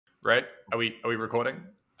Right? Are we recording?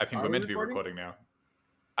 I think Are we're we meant to be recording? recording now.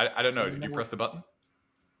 I don't know. You Did know you what? press the button?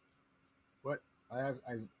 What? I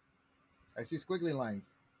see squiggly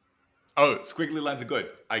lines. Oh, squiggly lines are good.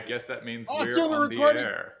 I guess that means Oh, we're dude, we're on the recording.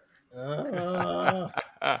 air.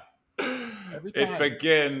 Every It time.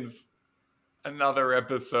 begins another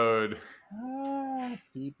episode.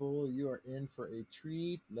 People, you are in for a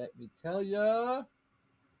treat. Let me tell ya.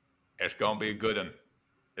 It's gonna be a good one.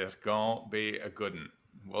 It's gonna be a good one.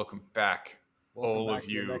 Welcome back, Welcome all back of to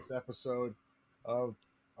the you. next episode of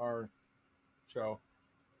our show.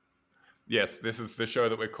 Yes, this is the show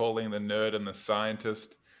that we're calling The Nerd and the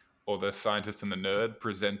Scientist, or The Scientist and the Nerd,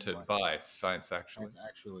 presented by Science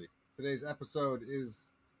Actually. Today's episode is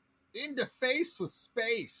In the Face with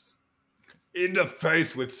Space. In the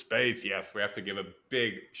face with space. Yes, we have to give a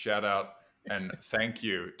big shout out and thank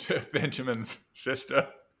you to Benjamin's sister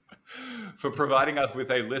for providing us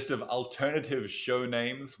with a list of alternative show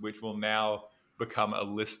names, which will now become a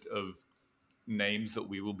list of names that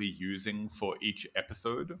we will be using for each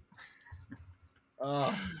episode.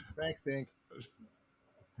 Thanks, Dink.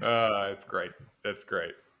 It's great. That's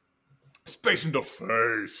great. Space in the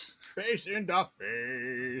face. Space in the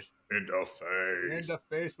face. In the face. In the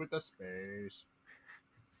face with the space.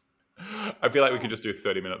 I feel like we could just do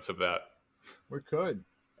 30 minutes of that. We could.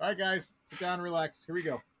 All right, guys. Sit down, relax. Here we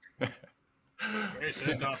go. Space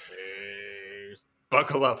in the face.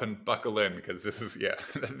 Buckle up and buckle in, because this is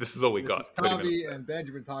all we got. This is Kovi and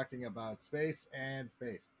Benjamin talking about space and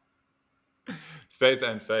face. Space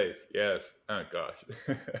and face, yes. Oh gosh.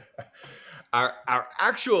 Our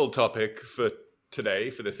actual topic for today,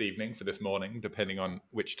 for this evening, for this morning, depending on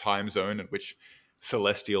which time zone and which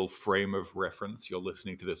celestial frame of reference you're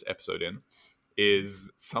listening to this episode in, is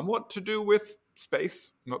somewhat to do with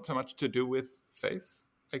space, not so much to do with face,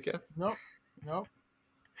 I guess. No.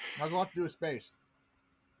 Has a lot to do with space.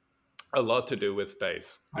 A lot to do with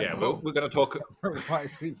space. Yeah, we're going to talk.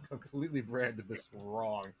 Otherwise, we've completely branded this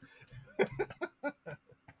wrong.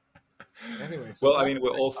 Anyway, well, I mean,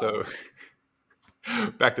 we're also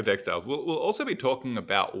back to textiles. We'll also be talking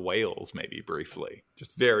about whales, maybe briefly,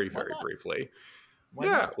 just very briefly. Why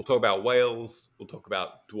not? We'll talk about whales. We'll talk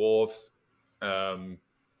about dwarves.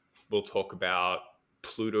 We'll talk about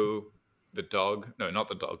Pluto, the dog. No, not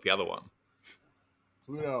the dog. The other one.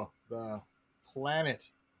 Pluto, the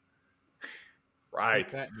planet.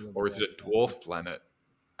 Right. Or is it a dwarf planet?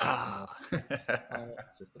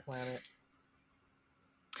 Just a planet.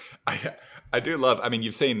 I do love, I mean,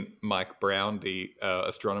 you've seen Mike Brown, the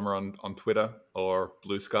astronomer on Twitter, or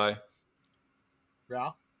Blue Sky.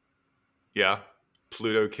 Yeah. Yeah.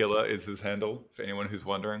 Pluto Killer is his handle, for anyone who's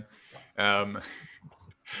wondering.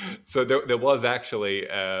 So there was actually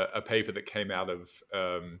a paper that came out of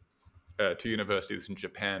two universities in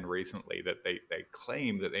Japan recently that they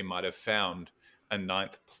claimed that they might have found a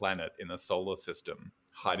ninth planet in the solar system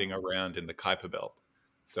hiding around in the Kuiper Belt.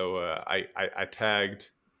 So I tagged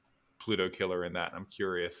Pluto Killer in that, and I'm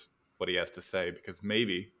curious what he has to say, because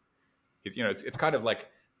maybe it's kind of like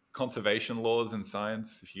conservation laws in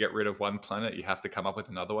science. If you get rid of one planet, you have to come up with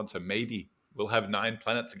another one. So maybe we'll have 9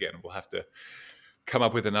 planets again. We'll have to come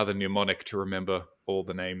up with another mnemonic to remember all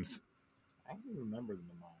the names. I don't even remember the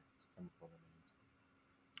mnemonic to come up with the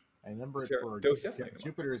names. I remember it for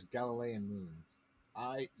Jupiter's Galilean moons.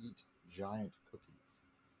 I eat giant cookies.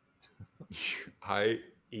 I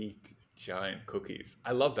eat giant cookies.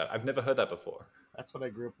 I love that. I've never heard that before. That's what I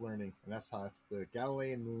grew up learning, and that's how it's the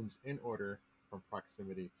Galilean moons in order from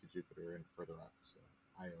proximity to Jupiter and further out. So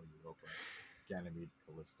Io, Europa, Ganymede,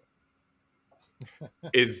 Callisto.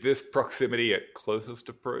 Is this proximity at closest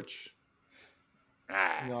approach?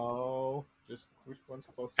 No, just which one's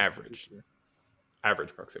closest? Average.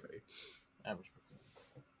 Average proximity. Average proximity.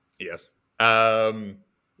 Yes.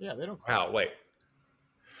 Yeah, they don't. Wow. Wait.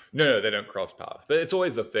 No, they don't cross paths. But it's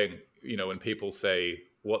always a thing, when people say,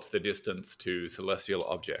 "What's the distance to celestial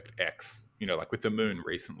object X?" Like with the moon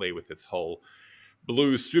recently, with this whole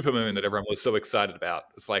blue supermoon that everyone was so excited about.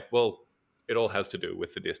 It's like, well, it all has to do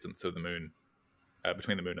with the distance of the moon,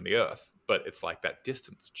 between the moon and the Earth. But it's like that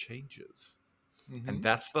distance changes, and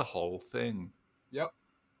that's the whole thing. Yep.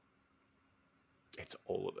 It's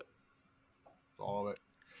all of it. All of it.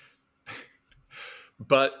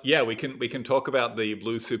 But yeah, we can talk about the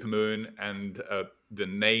blue supermoon and the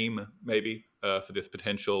name maybe for this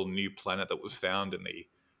potential new planet that was found in the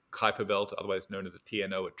Kuiper Belt, otherwise known as a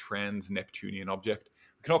TNO, a trans-Neptunian object.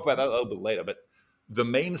 We can talk about that a little bit later. But the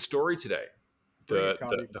main story today,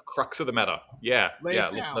 the crux of the matter,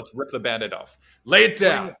 let's rip the Band-Aid off. Lay it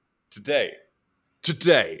down today,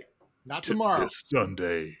 not tomorrow, this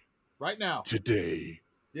Sunday, right now, today.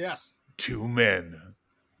 Yes. 2 men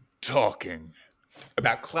talking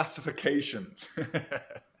about classifications.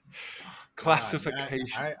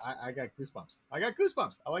 Classifications. I got goosebumps. I got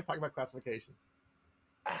goosebumps. I like talking about classifications.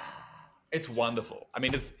 It's wonderful. I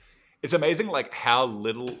mean, it's amazing like how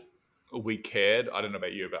little we cared. I don't know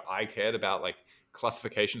about you, but I cared about like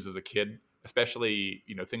classifications as a kid, especially,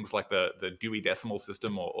 you know, things like the Dewey Decimal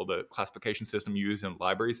System or the classification system used in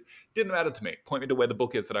libraries. Didn't matter to me. Point me to where the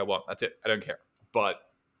book is that I want. That's it. I don't care. But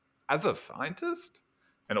as a scientist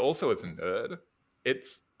and also as a nerd,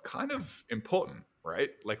 it's kind of important, right?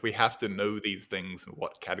 Like we have to know these things and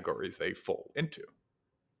what categories they fall into.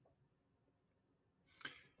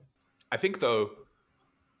 I think, though,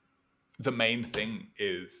 the main thing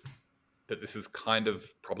is that this is kind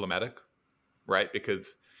of problematic, right?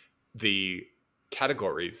 Because the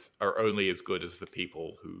categories are only as good as the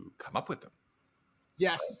people who come up with them.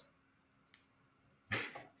 Yes.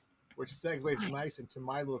 Which segues nice into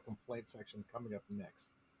my little complaint section coming up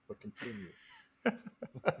next. But continue.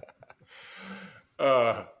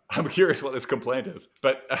 I'm curious what this complaint is.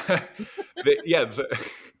 But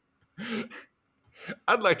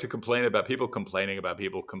I'd like to complain about people complaining about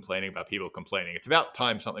people complaining about people complaining. It's about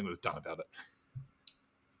time something was done about it.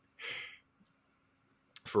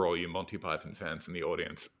 For all you Monty Python fans in the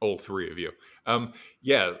audience, all three of you.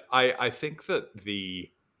 I think that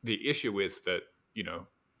the issue is that, you know,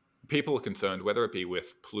 people are concerned, whether it be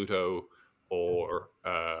with Pluto or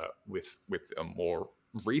with a more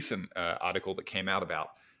recent article that came out about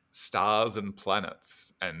stars and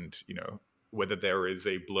planets, and, you know, whether there is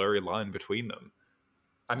a blurry line between them.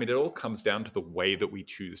 I mean, it all comes down to the way that we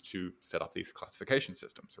choose to set up these classification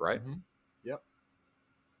systems, right? Mm-hmm. Yep.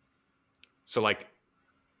 So, like,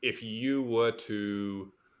 if you were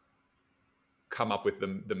to come up with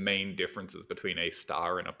the main differences between a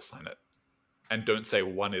star and a planet, and don't say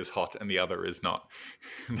one is hot and the other is not,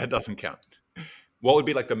 that doesn't count. What would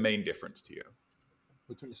be like the main difference to you?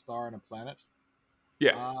 Between a star and a planet?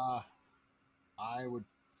 Yeah. I would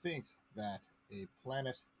think that a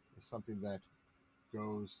planet is something that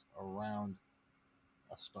goes around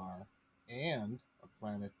a star, and a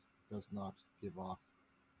planet does not give off,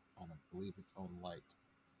 I don't believe, its own light.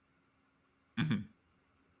 Mm-hmm.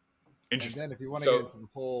 Interesting. And then if you want to get into the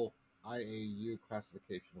whole IAU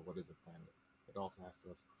classification of what is a planet, it also has to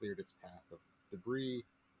have cleared its path of debris,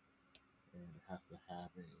 and it has to have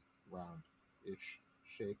a round-ish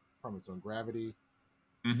shape from its own gravity.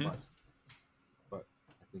 Mm-hmm. But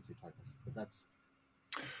I think you're talking. But that's.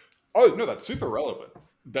 Oh no, that's super relevant.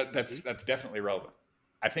 That's definitely relevant.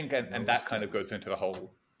 I think, and that kind of goes into the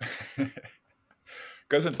whole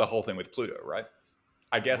thing with Pluto, right?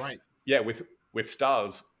 I guess, right. Yeah, with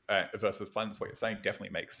stars versus planets, what you're saying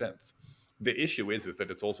definitely makes sense. The issue is that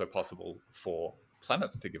it's also possible for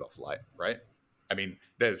planets to give off light, right? I mean,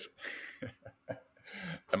 there's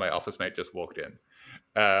and my office mate just walked in.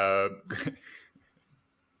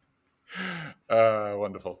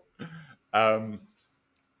 Wonderful.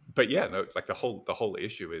 But yeah, no, like the whole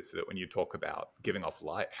issue is that when you talk about giving off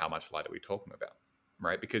light, how much light are we talking about,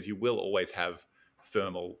 right? Because you will always have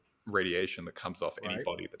thermal radiation that comes off any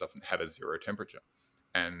body that doesn't have a zero temperature.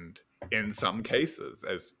 And in some cases,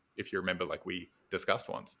 as if you remember, like we discussed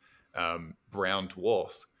once, brown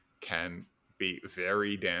dwarfs can be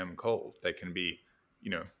very damn cold. They can be,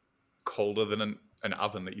 you know, colder than an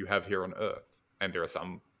oven that you have here on Earth. And there are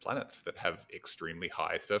some planets that have extremely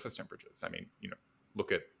high surface temperatures. I mean, you know,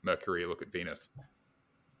 look at Mercury, look at Venus.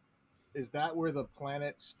 Is that where the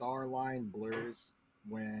planet star line blurs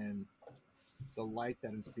when the light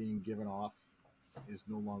that is being given off is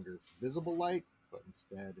no longer visible light, but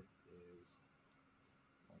instead is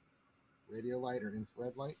like radio light or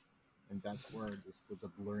infrared light? And that's where the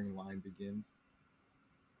blurring line begins.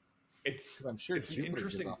 I'm sure Jupiter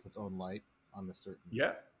gives off its own light on the certain.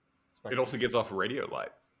 Yeah. Spectrum. It also gives off radio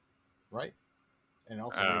light. Right. And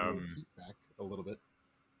also radiates heat back a little bit.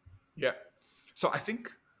 Yeah. So I think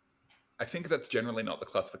that's generally not the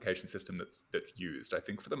classification system that's used. I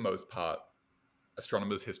think for the most part,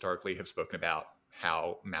 astronomers historically have spoken about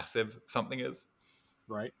how massive something is.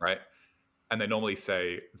 Right. Right. And they normally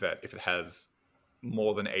say that if it has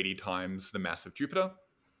more than 80 times the mass of Jupiter,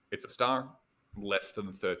 it's a star. Less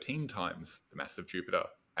than 13 times the mass of Jupiter,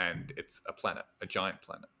 and it's a planet, a giant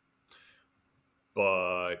planet.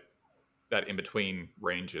 But that in-between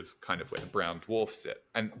range is kind of where the brown dwarfs sit.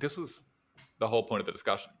 And this was the whole point of the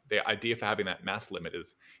discussion. The idea for having that mass limit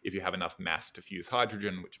is if you have enough mass to fuse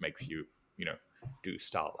hydrogen, which makes you, you know, do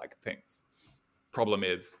star-like things. Problem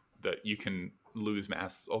is that you can lose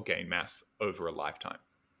mass or gain mass over a lifetime.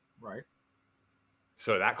 Right.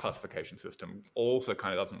 So that classification system also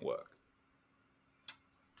kind of doesn't work.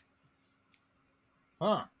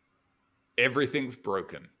 Huh. Everything's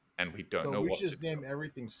broken, and we don't So know we what should to just do. name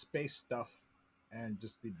everything space stuff and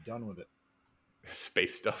just be done with it.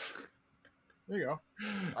 Space stuff. There you go.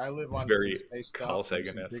 I live It's on some very space Carl stuff. There's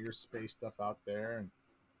some Sagan-esque. bigger space stuff out there, and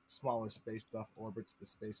smaller space stuff orbits the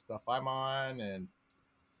space stuff I'm on, and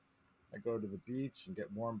I go to the beach and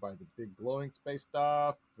get warmed by the big glowing space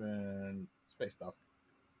stuff and space stuff.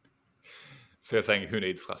 So you're saying who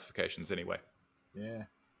needs classifications anyway? Yeah.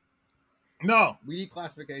 No, we need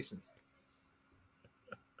classifications.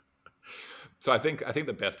 So I think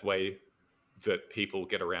the best way that people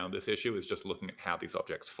get around this issue is just looking at how these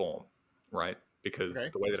objects form, right? Because Okay.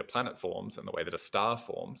 the way that a planet forms and the way that a star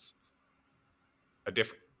forms are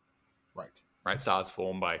different, Right. right? Stars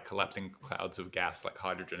form by collapsing clouds of gas like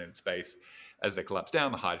hydrogen in space. As they collapse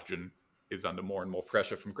down, the hydrogen is under more and more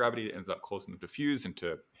pressure from gravity. It ends up causing them to fuse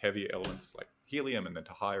into heavier elements like helium, and then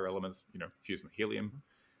to higher elements, fusing helium.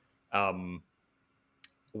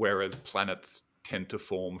 Whereas planets tend to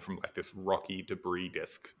form from like this rocky debris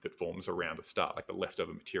disk that forms around a star, like the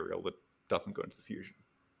leftover material that doesn't go into the fusion.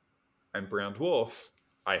 And brown dwarfs,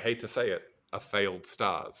 I hate to say it, are failed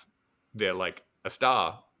stars. They're like a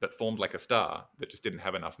star that formed like a star that just didn't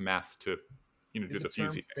have enough mass to, do Is the the term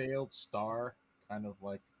fusing. failed star kind of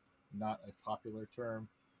like not a popular term?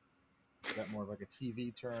 Is that more of like a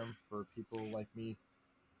TV term for people like me?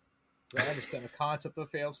 I understand the concept of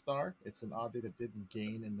failed star. It's an object that didn't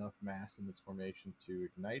gain enough mass in its formation to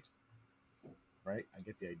ignite. Right? I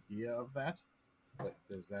get the idea of that, but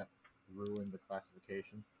does that ruin the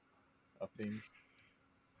classification of things?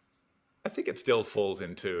 I think it still falls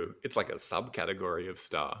into, it's like a subcategory of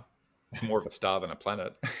star. It's more of a star than a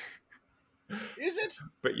planet. Is it?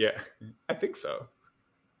 But yeah, I think so.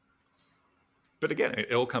 But again,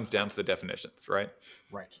 it all comes down to the definitions, right?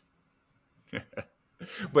 Right.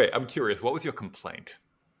 Wait, I'm curious. What was your complaint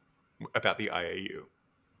about the IAU?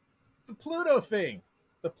 The Pluto thing.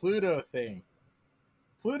 The Pluto thing.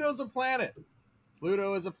 Pluto's a planet.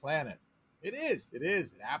 Pluto is a planet. It is. It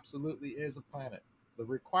is. It absolutely is a planet. The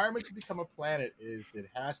requirement to become a planet is it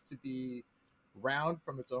has to be round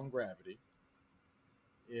from its own gravity.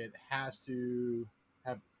 It has to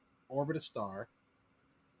have orbit a star,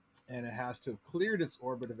 and it has to have cleared its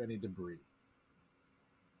orbit of any debris.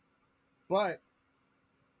 But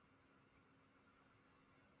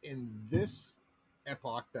in this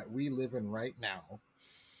epoch that we live in right now,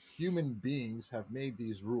 human beings have made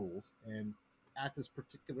these rules, and at this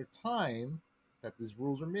particular time that these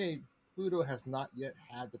rules are made, Pluto has not yet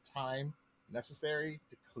had the time necessary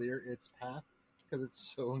to clear its path because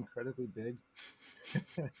it's so incredibly big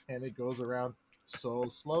and it goes around so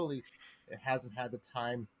slowly. It hasn't had the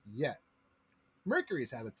time yet.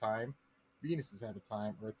 Mercury's had the time, Venus has had the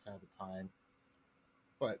time, Earth's had the time.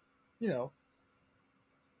 But, you know,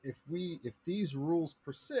 if these rules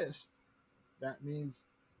persist, that means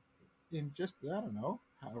in just, I don't know,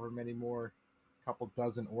 however many more, couple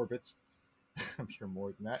dozen orbits, I'm sure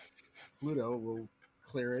more than that, Pluto will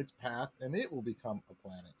clear its path and it will become a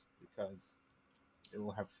planet because it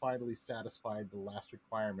will have finally satisfied the last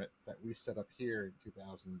requirement that we set up here in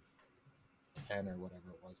 2010 or whatever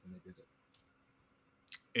it was when they did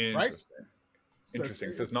it. Right? Interesting. So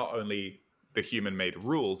Interesting. So it's not only the human-made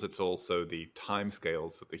rules; it's also the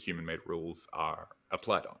timescales that the human-made rules are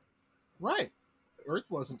applied on. right. Earth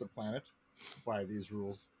wasn't a planet by these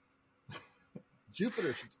rules.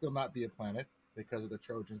 Jupiter should still not be a planet because of the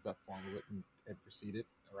Trojans that follow it and precede it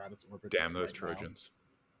around its orbit. Damn those right Trojans!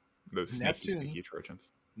 Those sneaky, Neptune, sneaky Trojans.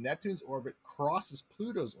 Neptune's orbit crosses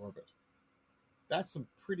Pluto's orbit. That's some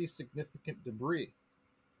pretty significant debris.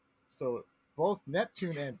 So both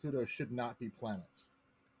Neptune and Pluto should not be planets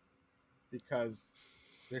because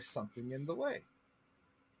there's something in the way.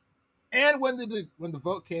 And when the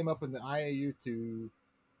vote came up in the IAU to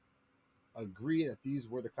agree that these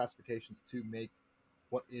were the classifications to make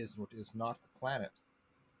what is and what is not a planet,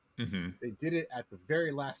 they did it at the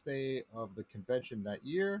very last day of the convention that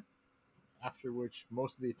year, after which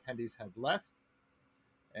most of the attendees had left.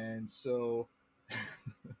 And so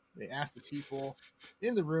they asked the people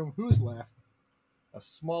in the room who's left, a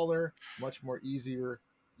smaller, much more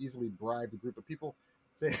easily bribed group of people,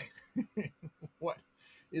 say, what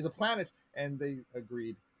is a planet? And they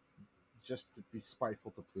agreed just to be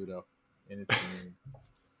spiteful to Pluto in its name.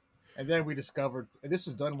 And then we discovered, and this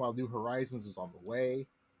was done while New Horizons was on the way.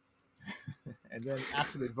 And then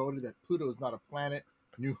after they voted that Pluto is not a planet,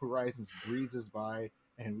 New Horizons breezes by,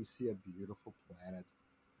 and we see a beautiful planet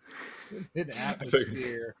with an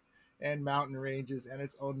atmosphere and mountain ranges and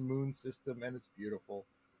its own moon system, and it's beautiful.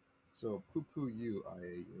 So poo-poo you,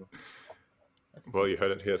 IAU. Well, you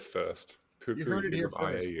heard it here first. You Poo-poo heard it here you,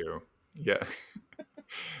 first. IAU. Yeah.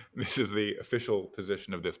 This is the official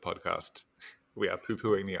position of this podcast. We are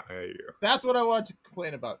poo-pooing the IAU. That's what I want to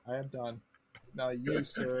complain about. I am done. Now you,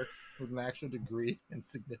 sir, with an actual degree and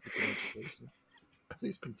significant education,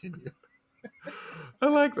 please continue. I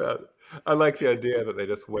like that. I like the idea that they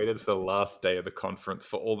just waited for the last day of the conference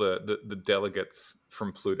for all the delegates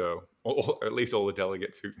from Pluto, or at least all the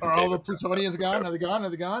delegates who Are all gave the it. Plutonians gone? Are they gone? Are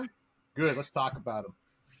they gone? Good. Let's talk about them.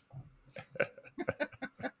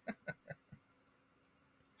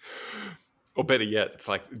 Or better yet, it's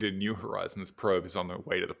like the New Horizons probe is on their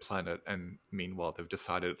way to the planet, and meanwhile they've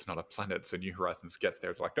decided it's not a planet, so New Horizons gets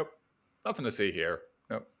there. It's like, nope, nothing to see here.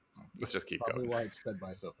 Nope, let's just keep Probably going. why it sped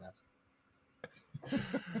by so fast.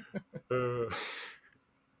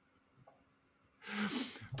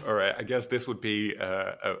 All right, I guess this would be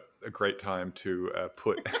a great time to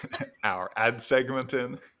put our ad segment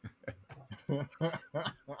in.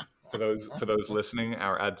 For those listening,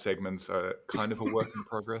 our ad segments are kind of a work in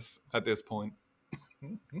progress at this point.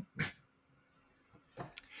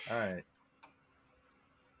 All right.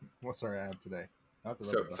 What's our ad today? Not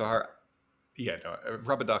the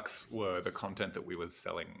Rubber ducks were the content that we were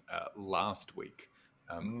selling last week.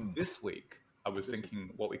 This week, I was thinking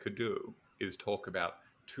what we could do is talk about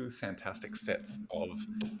two fantastic sets of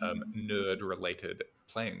nerd-related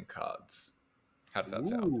playing cards. How does that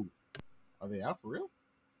sound? Are they out for real?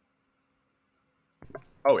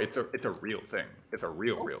 Oh, it's a real thing. It's a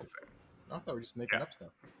real thing. I thought we were just making up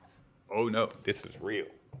stuff. Oh no, this is real,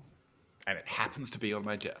 and it happens to be on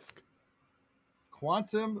my desk.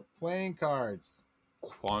 Quantum playing cards.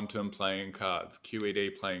 Quantum playing cards,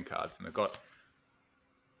 QED playing cards, and they've got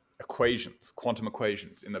quantum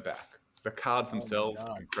equations in the back. The cards themselves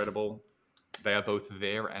are incredible. They are both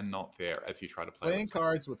there and not there as you try to play. Playing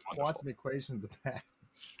cards with quantum equations in the back.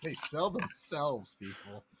 They sell themselves,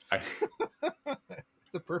 people.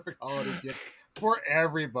 It's a perfect holiday gift for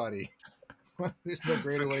everybody. There's no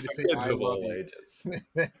greater way to say I love you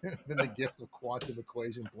than the gift of quantum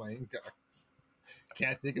equation playing cards.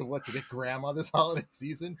 Can't think of what to get grandma this holiday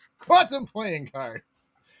season. Quantum playing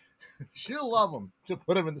cards. She'll love them. She'll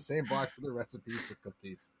put them in the same box with the recipes for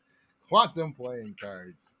cookies. Quantum playing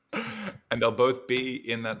cards. And they'll both be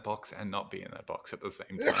in that box and not be in that box at the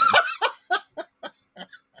same time.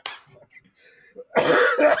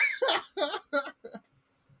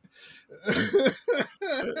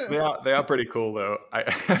 They are pretty cool though. I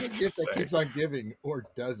have to gift say. that keeps on giving or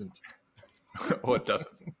doesn't. Or it doesn't.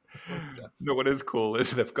 No, what is cool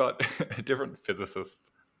is they've got different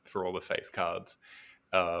physicists for all the face cards.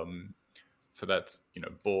 So that's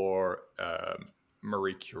Bohr,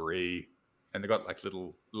 Marie Curie, and they've got like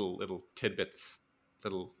little tidbits,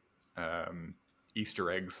 little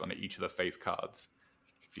Easter eggs on each of the face cards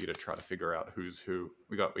for you to try to figure out who's who.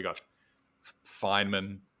 We got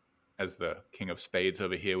Feynman as the king of spades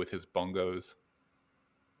over here with his bongos.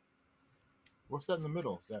 What's that in the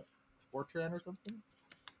middle? Is that Fortran or something?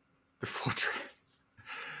 The Fortran.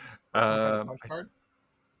 Punch card?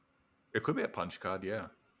 It could be a punch card, yeah.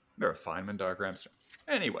 There are Feynman diagrams.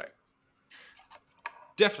 Anyway,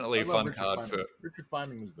 definitely a fun Richard card Feynman. Richard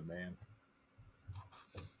Feynman was the man.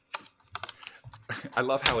 I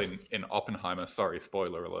love how in Oppenheimer, sorry,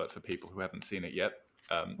 spoiler alert for people who haven't seen it yet,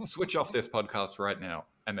 switch off this podcast right now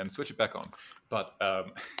and then switch it back on. But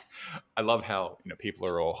I love how people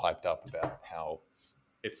are all hyped up about how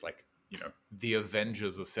it's like the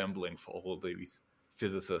Avengers assembling for all of these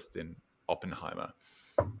physicists in Oppenheimer.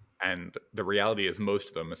 And the reality is most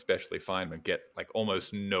of them, especially Feynman, get like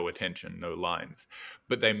almost no attention, no lines.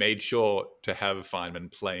 But they made sure to have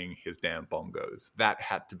Feynman playing his damn bongos. That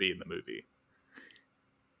had to be in the movie.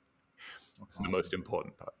 It's the most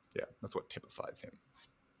important part. Yeah, that's what typifies him.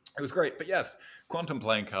 It was great. But yes, quantum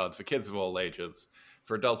playing cards for kids of all ages,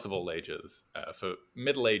 for adults of all ages, for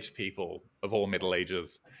middle-aged people of all middle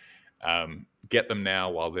ages. Get them now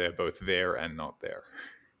while they're both there and not there.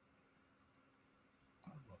 I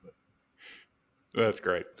love it. That's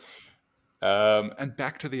great. And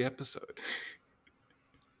back to the episode.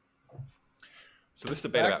 So this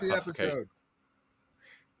debate about classification.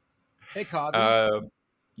 Hey, Kovi.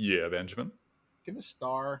 Yeah, Benjamin. Can a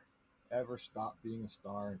star ever stop being a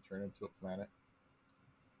star and turn into a planet?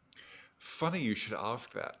 Funny you should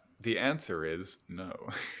ask that. The answer is no.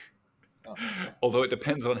 Oh. Although it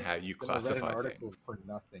depends on how you classify I read an article things. for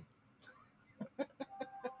nothing.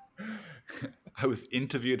 I was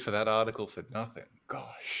interviewed for that article for nothing.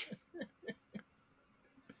 Gosh.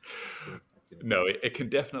 No, it can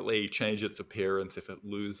definitely change its appearance if it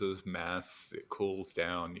loses mass, it cools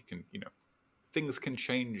down. You can, things can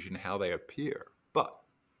change in how they appear, but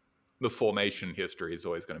the formation history is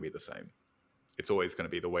always going to be the same. It's always going to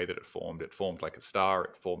be the way that it formed. It formed like a star.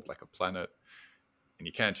 It formed like a planet. And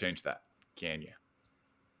you can't change that, can you?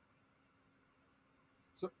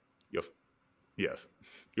 So, Yes.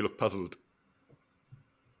 You look puzzled.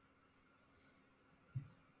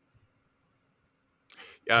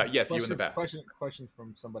 Yes, you in the back. question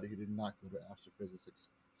from somebody who did not go to astrophysics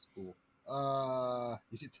school.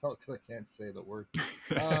 You can tell because I can't say the word.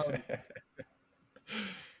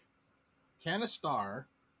 Can a star?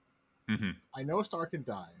 Mm-hmm. I know a star can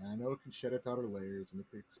die, and I know it can shed its outer layers, and it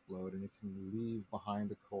can explode, and it can leave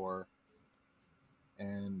behind a core.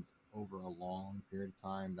 And over a long period of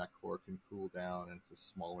time, that core can cool down, and it's a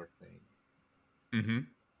smaller thing. Mm-hmm.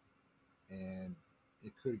 And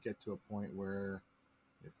it could get to a point where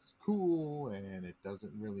it's cool and it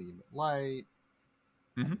doesn't really emit light.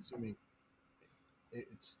 Mm-hmm. I'm assuming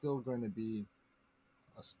it's still going to be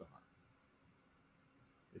a star.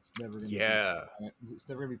 It's never going to be. It's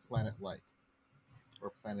never going to be planet-like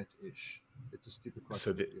or planet-ish. It's a stupid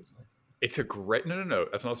question. It's a great no.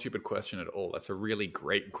 That's not a stupid question at all. That's a really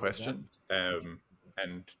great question.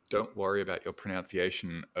 And don't worry about your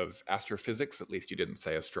pronunciation of astrophysics. At least you didn't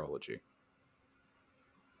say astrology.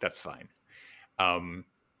 That's fine.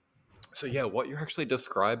 So yeah, what you're actually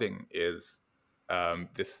describing is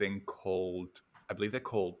this thing called, I believe they're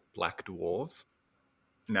called black dwarves.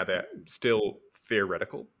 Now they're still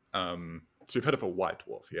theoretical. So you've heard of a white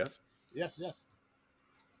dwarf, yes? Yes.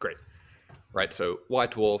 Great. Right, so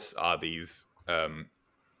white dwarfs are these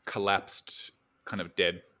collapsed, kind of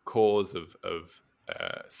dead cores of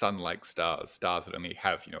sun-like stars that only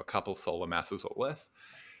have, a couple solar masses or less.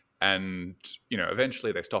 And,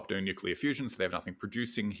 eventually they stop doing nuclear fusion, so they have nothing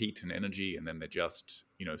producing heat and energy, and then they're just,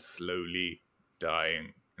 slowly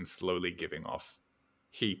dying and slowly giving off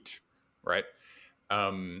heat, right?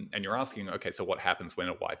 And you're asking, okay, so what happens when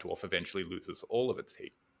a white dwarf eventually loses all of its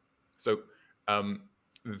heat? So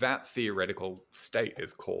that theoretical state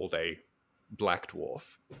is called a black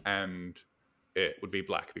dwarf, and it would be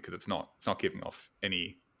black because it's not giving off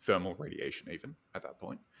any thermal radiation even at that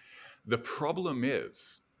point. The problem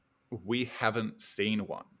is we haven't seen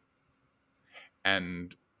one,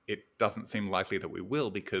 and it doesn't seem likely that we will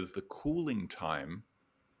because the cooling time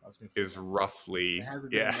is roughly it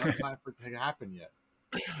hasn't been enough time for it to happen yet.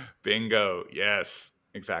 Bingo. Yes,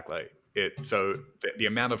 exactly. So the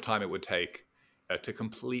amount of time it would take to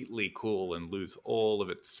completely cool and lose all of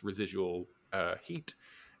its residual heat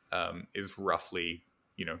is roughly,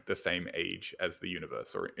 the same age as the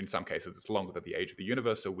universe, or in some cases, it's longer than the age of the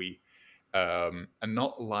universe. So we are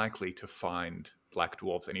not likely to find black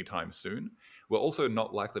dwarfs anytime soon. We're also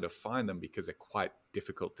not likely to find them because they're quite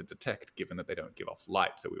difficult to detect, given that they don't give off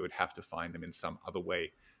light. So we would have to find them in some other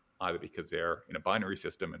way, either because they're in a binary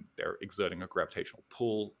system and they're exerting a gravitational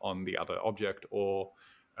pull on the other object, or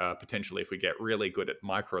potentially if we get really good at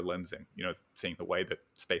micro lensing, seeing the way that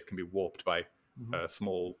space can be warped by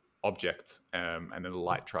small objects and then the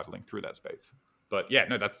light traveling through that space. But yeah,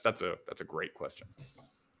 no, that's a great question.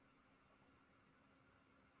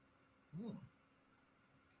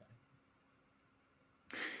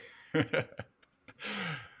 Okay.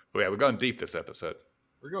 Well, yeah, we're going deep this episode.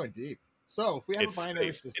 We're going deep. So if we have a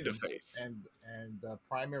binary system and the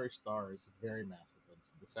primary star is very massive,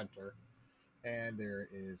 it's the center, and there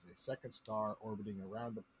is a second star orbiting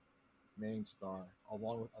around the main star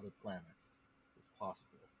along with other planets, it's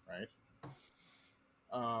possible, right?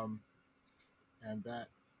 And that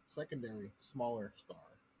secondary smaller star,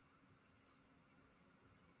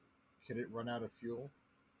 can it run out of fuel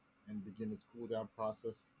and begin its cool down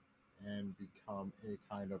process and become a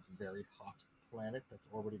kind of very hot planet that's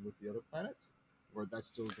orbiting with the other planets, or that's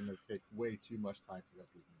still going to take way too much time for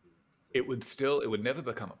that to even be? It would never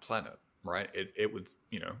become a planet, right? It would,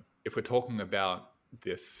 if we're talking about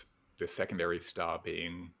this secondary star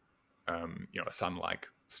being, a sun-like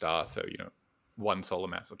star, so one solar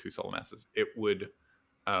mass or two solar masses, it would,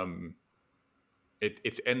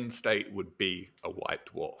 its end state would be a white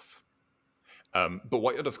dwarf. But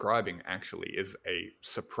what you're describing actually is a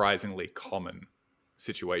surprisingly common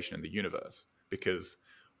situation in the universe, because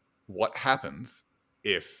what happens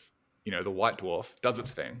if, the white dwarf does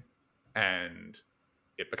its thing and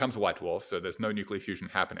it becomes a white dwarf, so there's no nuclear fusion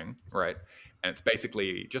happening, right? And it's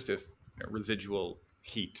basically just this residual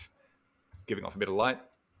heat giving off a bit of light,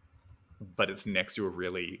 but it's next to a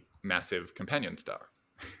really massive companion star.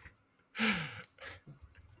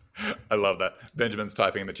 I love that. Benjamin's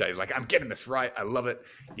typing in the chat. He's like, I'm getting this right. I love it.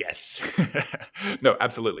 Yes. No,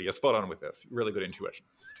 absolutely. You're spot on with this. Really good intuition.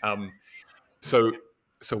 So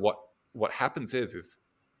what happens is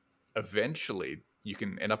eventually you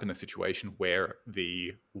can end up in a situation where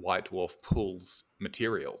the white dwarf pulls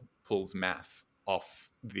mass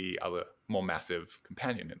off the other more massive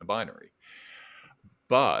companion in the binary.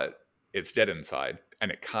 But it's dead inside,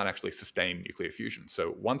 and it can't actually sustain nuclear fusion.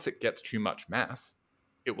 So once it gets too much mass,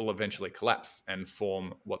 it will eventually collapse and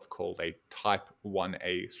form what's called a type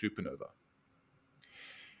 1a supernova.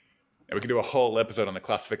 Now, we could do a whole episode on the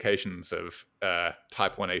classifications of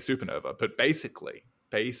type 1a supernova, but basically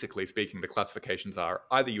speaking, the classifications are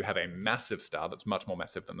either you have a massive star that's much more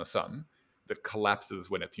massive than the sun that collapses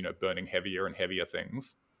when it's, burning heavier and heavier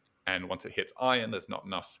things, and once it hits iron, there's not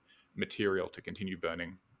enough material to continue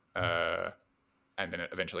burning, and then it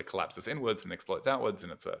eventually collapses inwards and explodes outwards,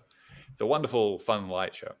 and it's a wonderful, fun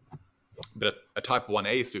light show. But a type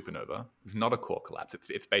 1a supernova is not a core collapse.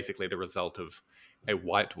 It's basically the result of a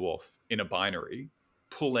white dwarf in a binary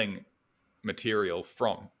pulling material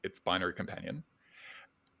from its binary companion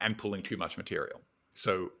and pulling too much material.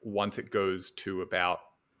 So once it goes to about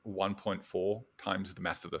 1.4 times the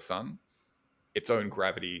mass of the sun, its own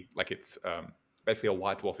gravity, like it's basically a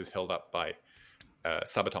white dwarf is held up by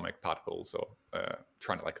subatomic particles or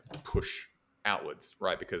trying to like push outwards,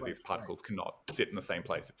 right? Because these particles cannot sit in the same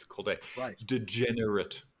place. It's called a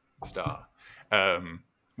degenerate star,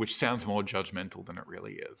 which sounds more judgmental than it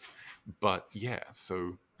really is. But yeah,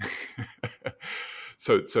 so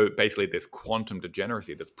so basically this quantum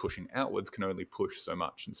degeneracy that's pushing outwards can only push so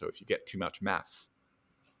much. And so if you get too much mass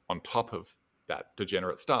on top of that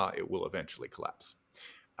degenerate star, it will eventually collapse.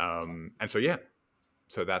 And so yeah,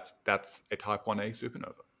 so that's a type 1a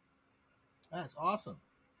supernova. That's awesome.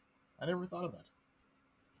 I never thought of that.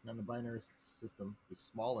 In the binary system, the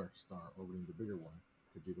smaller star orbiting the bigger one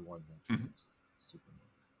could be the one that turns supernova.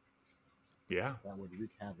 Yeah. That would wreak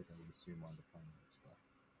havoc, I would assume, on the binary star.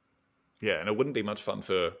 Yeah, and it wouldn't be much fun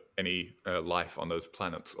for any life on those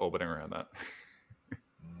planets orbiting around that.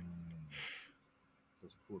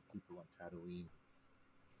 Those poor people on Tatooine.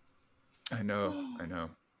 I know.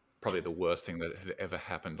 Probably the worst thing that had ever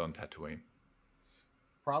happened on Tatooine.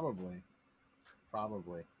 Probably.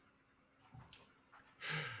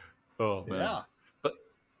 Oh man. Yeah.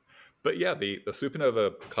 But yeah, the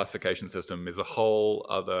supernova classification system is a whole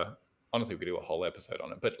other. Honestly, we could do a whole episode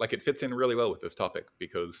on it, but like it fits in really well with this topic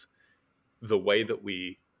because the way that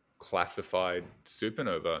we classified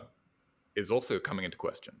supernova is also coming into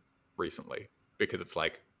question recently, because it's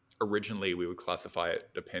like originally we would classify it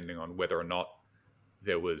depending on whether or not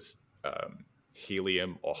there was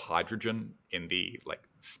helium or hydrogen in the like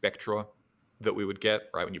spectra that we would get,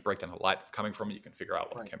 right? When you break down the light that's coming from it, you can figure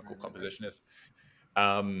out what the chemical composition is.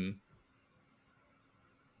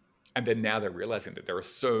 And then now they're realizing that there are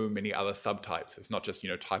so many other subtypes. It's not just,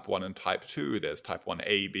 type 1 and type 2. There's type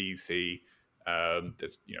 1A, B, C.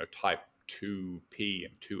 There's, type 2P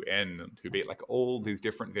and 2N and 2B, like all these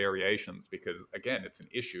different variations, because again, it's an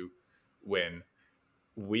issue when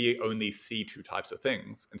we only see two types of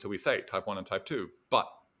things. And so we say type 1 and type 2, but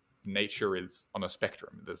nature is on a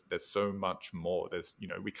spectrum. There's so much more. There's,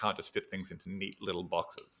 we can't just fit things into neat little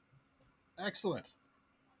boxes. Excellent.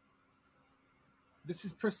 This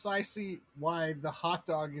is precisely why the hot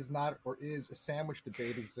dog is not or is a sandwich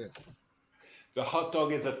debate exists. The hot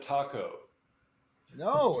dog is a taco.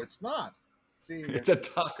 No, it's not. See, it's a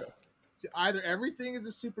taco. Either everything is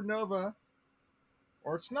a supernova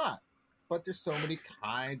or it's not. But there's so many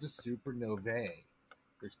kinds of supernovae.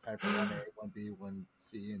 There's type 1A, 1B,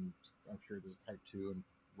 1C, and I'm sure there's type 2 and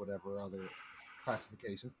whatever other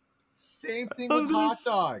classifications. Same thing with hot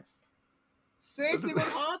dogs. Same thing with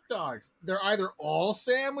hot dogs. They're either all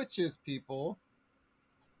sandwiches, people,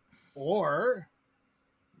 or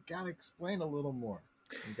you got to explain a little more.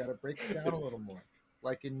 You got to break it down a little more,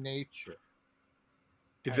 like in nature.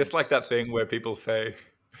 Is this like that thing where people say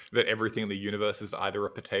that everything in the universe is either a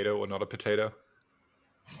potato or not a potato?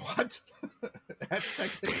 What? That's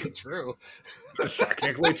technically true. That's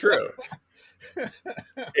technically true.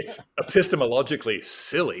 It's epistemologically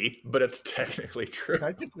silly, but it's technically true.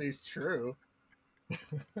 Technically, it's true.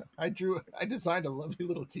 I designed a lovely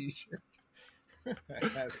little T-shirt. It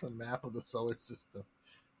has a map of the solar system,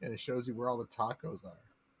 and it shows you where all the tacos are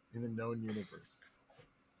in the known universe.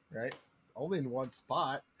 Right? Only in one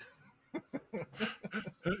spot.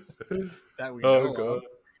 That we know God.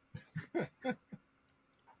 of.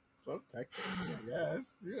 So technically,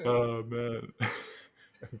 yes. Yeah. Oh man.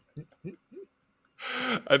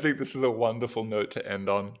 I think this is a wonderful note to end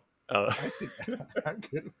on. I'm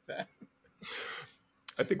good with that.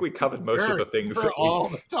 I think we covered most of the things. Where all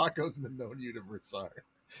the tacos in the known universe are.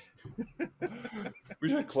 We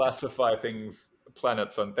should classify things,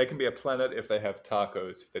 planets on. They can be a planet if they have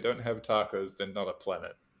tacos. If they don't have tacos, they're not a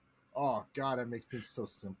planet. Oh God, that makes things so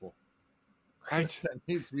simple. Right? That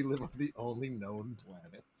means we live on the only known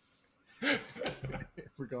planet.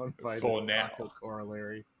 If we're going by the For now. taco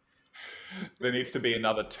corollary. There needs to be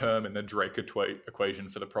another term in the Drake equation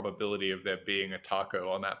for the probability of there being a taco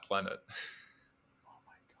on that planet. Oh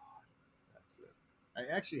my god, that's it. I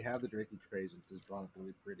actually have the Drake equation. It's drawn up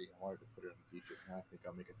really pretty. I wanted to put it on a t-shirt. Now I think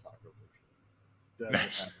I'll make a taco version. Doesn't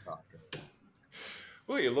have tacos.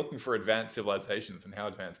 Well, you're looking for advanced civilizations, and how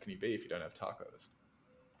advanced can you be if you don't have tacos?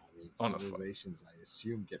 I mean, Honestly. civilizations, I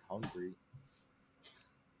assume, get hungry.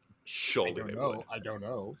 Surely they would. I don't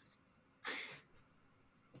know.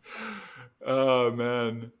 Oh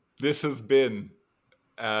man, this has been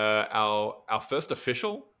our first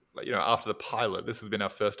official. After the pilot, this has been our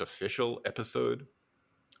first official episode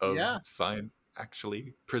of Science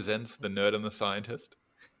Actually Presents the Nerd and the Scientist.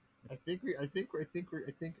 I think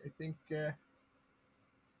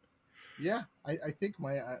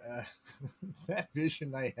my that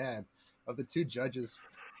vision I had of the two judges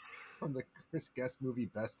from the Chris Guest movie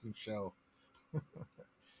Best in Show,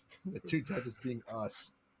 the two judges being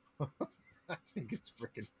us. I think it's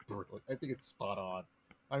freaking brilliant. I think it's spot on.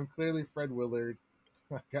 I'm clearly Fred Willard.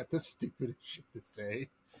 I got the stupidest shit to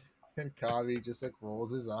say, and Kovi just like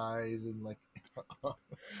rolls his eyes and like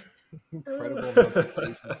incredible amounts of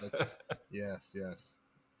patience. Like, yes,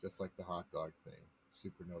 just like the hot dog thing.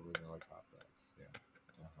 Supernovae are like hot dogs. Yeah.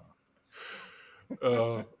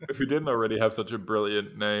 If we didn't already have such a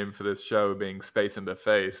brilliant name for this show being Space into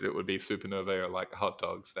Face, it would be Supernovae are like hot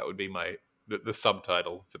dogs. That would be the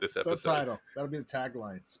subtitle for this episode. Subtitle. That'll be the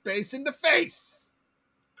tagline. Space in the face.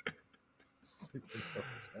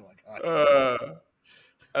 Supernovas are like hot dogs.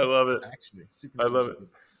 I love it. Actually, I love it.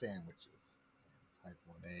 Sandwiches. Type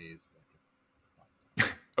 1A's.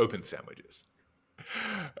 Open sandwiches.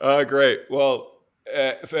 Great. Well,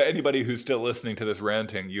 for anybody who's still listening to this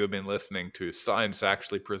ranting, you have been listening to Science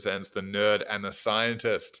Actually Presents the Nerd and the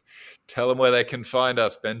Scientist. Tell them where they can find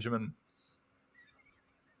us, Benjamin.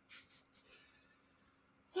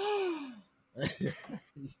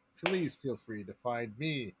 Please feel free to find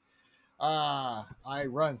me. I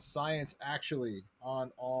run Science Actually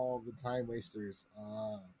on all the time wasters.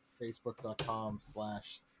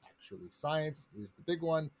 Facebook.com/actually science is the big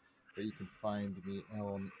one, but you can find me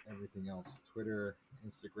on everything else: Twitter,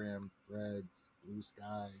 Instagram, Threads, Blue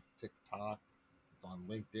Sky, TikTok. It's on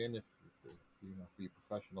LinkedIn if you know, for you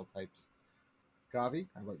professional types. Kavi,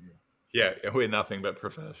 how about you? Yeah, we're nothing but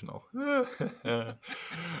professional.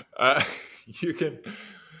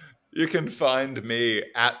 You can find me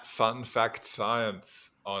at Fun Fact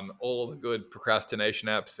Science on all the good procrastination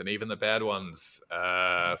apps and even the bad ones.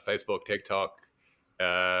 Facebook, TikTok,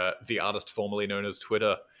 the artist formerly known as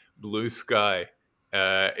Twitter, Blue Sky,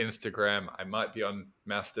 Instagram. I might be on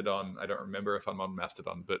Mastodon. I don't remember if I'm on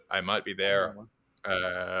Mastodon, but I might be there.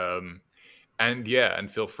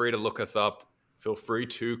 And feel free to look us up. Feel free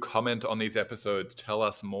to comment on these episodes. Tell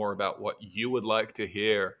us more about what you would like to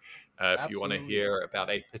hear. If you want to hear about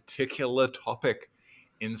a particular topic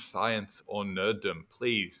in science or nerddom,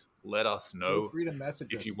 please let us know. Feel free to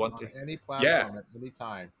message if us you want on to. any platform at any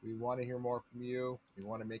time. We want to hear more from you. We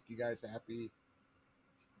want to make you guys happy.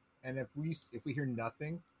 And if we hear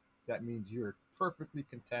nothing, that means you're perfectly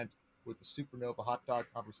content with the Supernova hot dog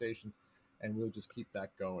conversation, and we'll just keep that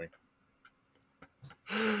going.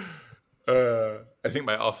 I think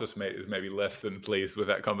my office mate is maybe less than pleased with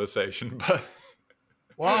that conversation, but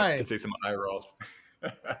why? I can see some eye rolls.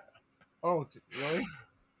 Oh, really?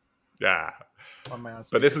 Yeah.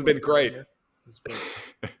 But this has been great.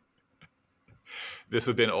 This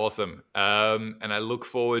has been awesome. And I look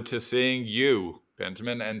forward to seeing you,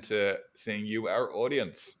 Benjamin, and to seeing you, our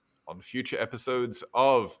audience, on future episodes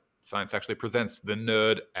of Science Actually Presents the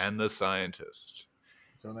Nerd and the Scientist.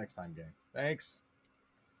 Until next time, gang. Thanks.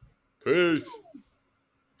 Peace.